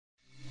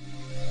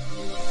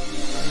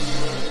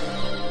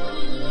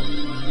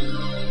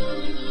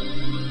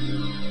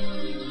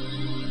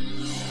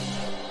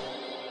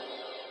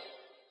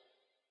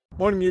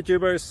Morning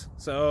YouTubers.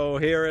 So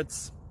here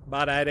it's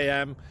about 8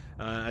 a.m.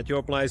 At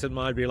your place it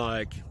might be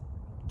like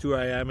 2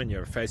 a.m. and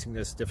you're facing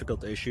this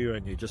difficult issue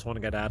and you just want to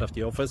get out of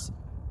the office.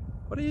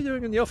 What are you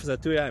doing in the office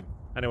at 2 a.m.?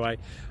 Anyway,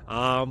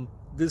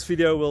 this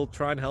video will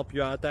try and help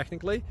you out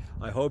technically.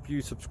 I hope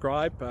you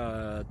subscribe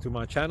to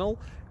my channel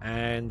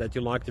and that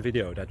you like the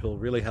video. That will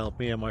really help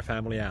me and my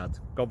family out.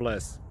 God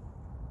bless.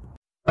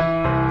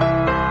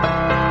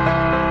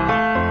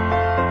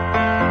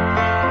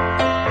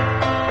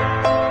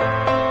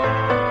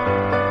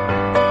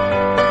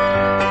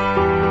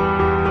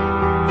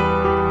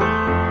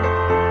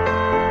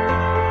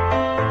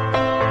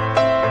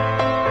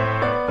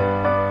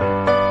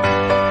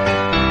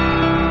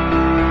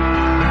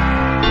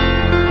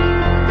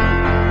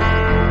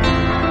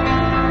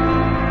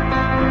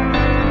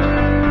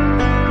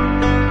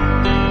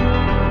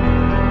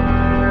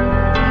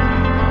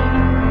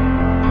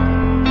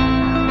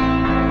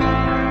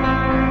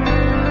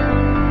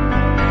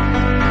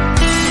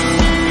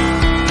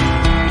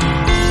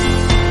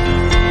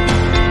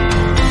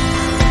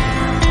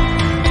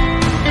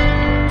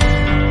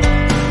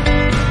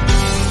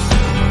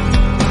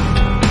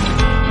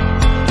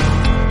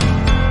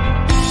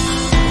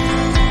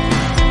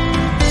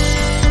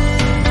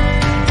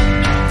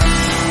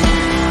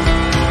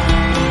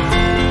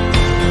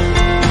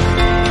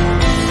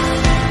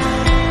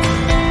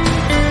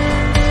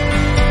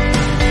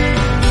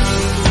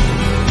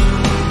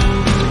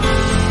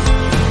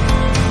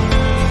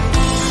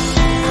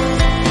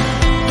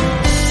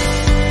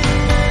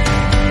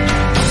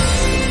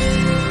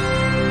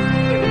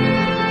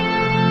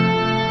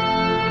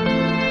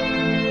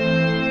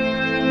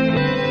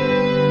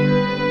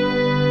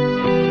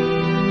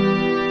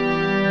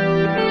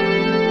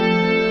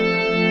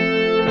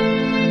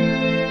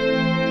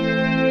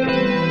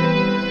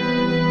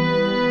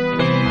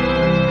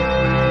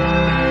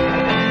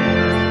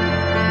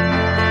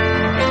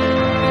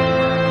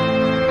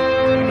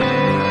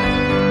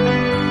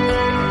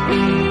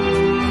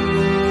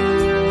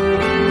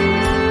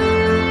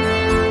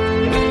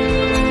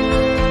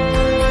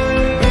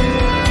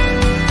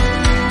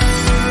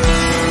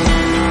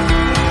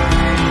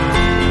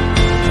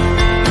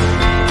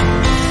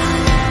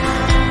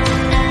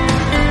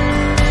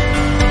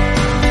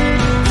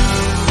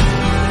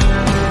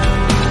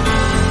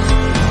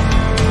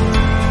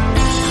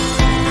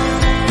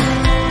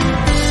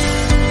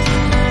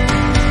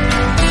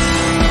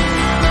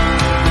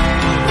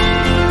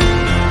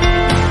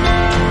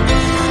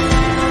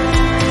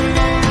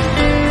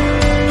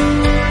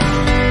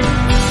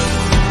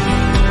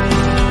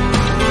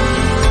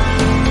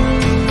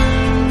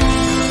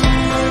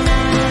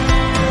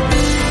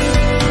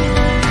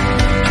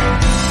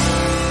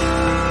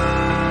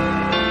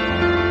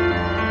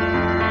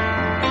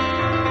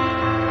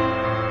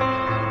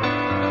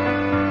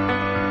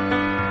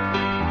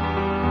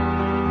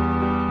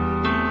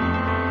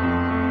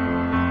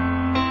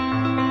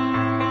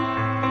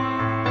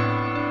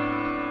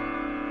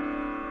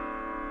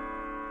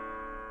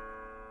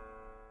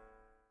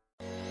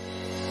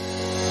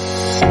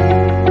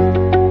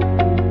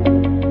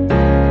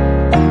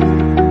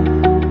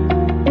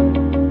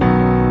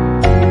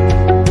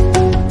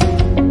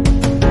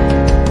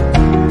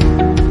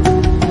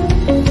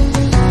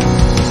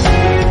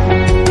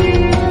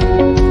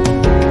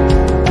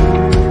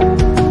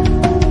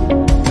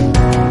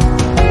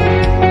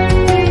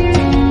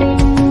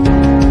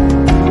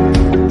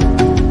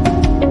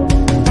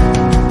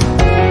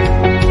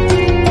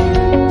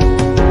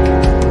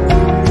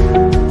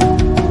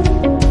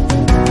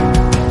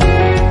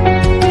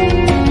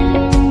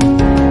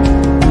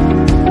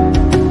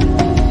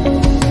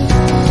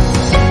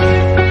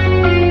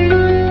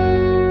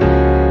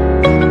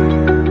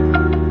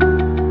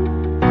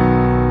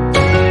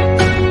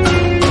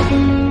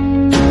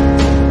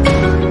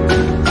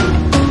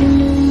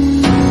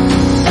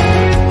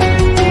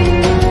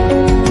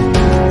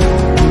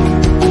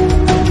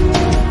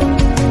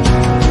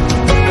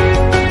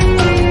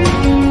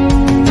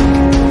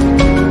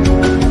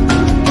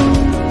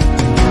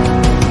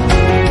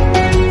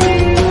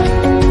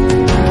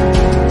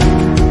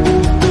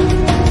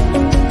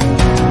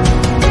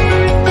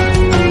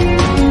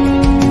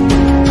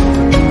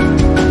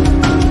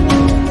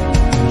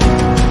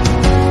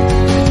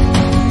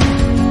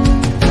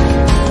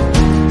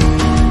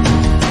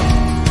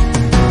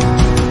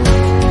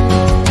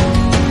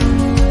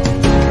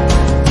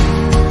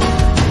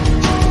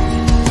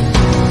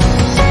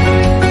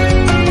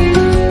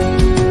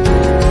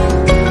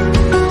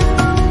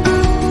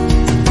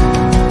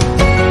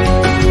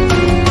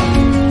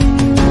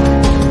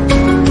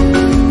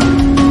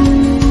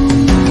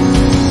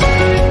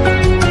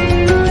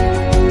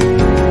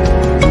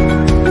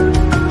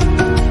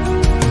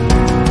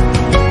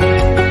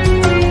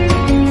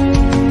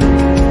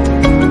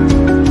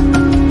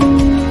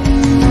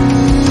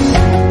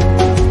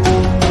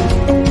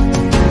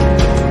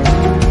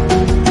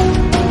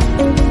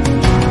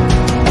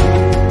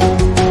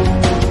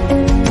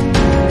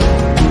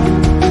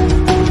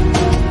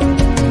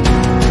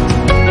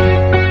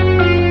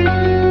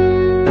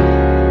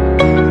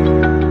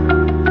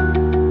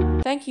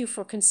 Thank you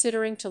for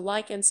considering to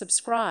like and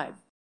subscribe.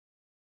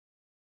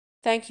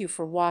 Thank you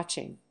for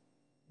watching.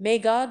 May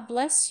God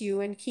bless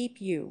you and keep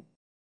you.